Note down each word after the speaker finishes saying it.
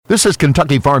This is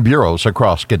Kentucky Farm Bureaus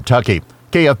across Kentucky.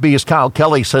 KFB's Kyle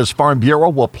Kelly says Farm Bureau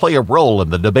will play a role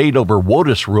in the debate over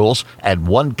WOTUS rules, and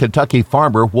one Kentucky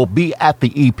farmer will be at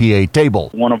the EPA table.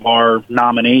 One of our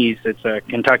nominees, it's a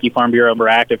Kentucky Farm Bureau member,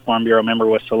 active Farm Bureau member,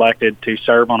 was selected to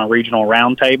serve on a regional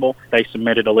roundtable. They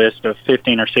submitted a list of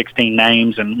 15 or 16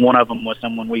 names, and one of them was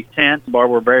someone we sent. But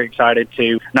we're very excited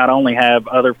to not only have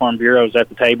other Farm Bureaus at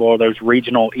the table or those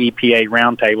regional EPA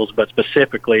roundtables, but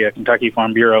specifically a Kentucky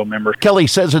Farm Bureau member. Kelly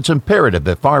says it's imperative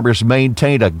that farmers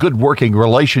maintain a good working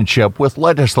relationship with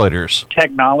legislators.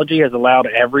 Technology has allowed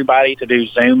everybody to do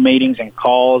Zoom meetings and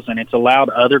calls, and it's allowed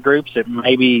other groups that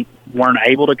maybe weren't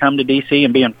able to come to D.C.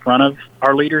 and be in front of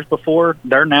our leaders before.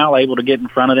 They're now able to get in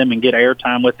front of them and get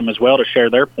airtime with them as well to share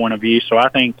their point of view. So I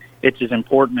think it's as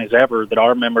important as ever that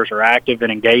our members are active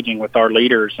and engaging with our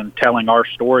leaders and telling our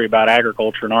story about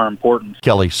agriculture and our importance.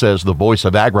 Kelly says the voice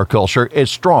of agriculture is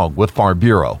strong with Farm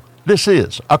Bureau. This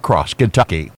is Across Kentucky.